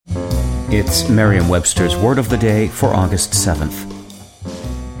It's Merriam-Webster's Word of the Day for August 7th.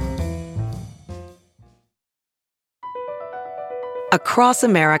 Across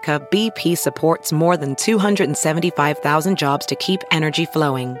America, BP supports more than 275,000 jobs to keep energy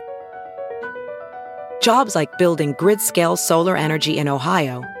flowing. Jobs like building grid-scale solar energy in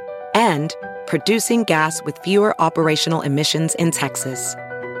Ohio and producing gas with fewer operational emissions in Texas.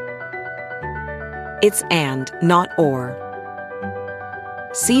 It's and, not or.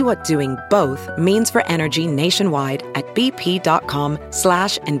 See what doing both means for energy nationwide at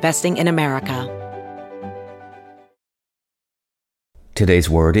bp.com/investing in America. Today's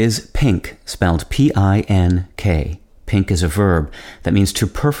word is pink, spelled P-I-N-K. Pink is a verb that means to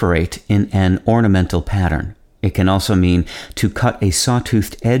perforate in an ornamental pattern. It can also mean to cut a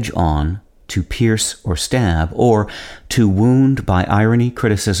sawtoothed edge on, to pierce or stab, or to wound by irony,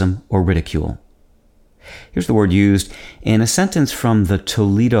 criticism, or ridicule. Here's the word used in a sentence from The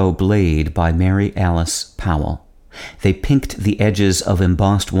Toledo Blade by Mary Alice Powell. They pinked the edges of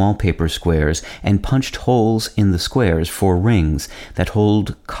embossed wallpaper squares and punched holes in the squares for rings that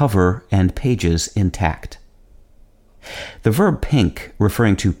hold cover and pages intact. The verb pink,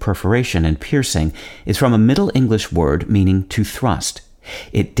 referring to perforation and piercing, is from a Middle English word meaning to thrust.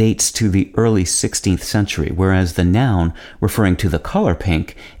 It dates to the early 16th century, whereas the noun referring to the color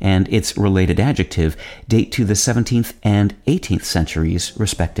pink and its related adjective date to the 17th and 18th centuries,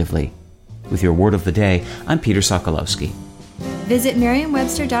 respectively. With your Word of the Day, I'm Peter Sokolowski. Visit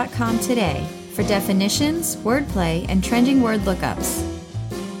Merriam-Webster.com today for definitions, wordplay, and trending word lookups.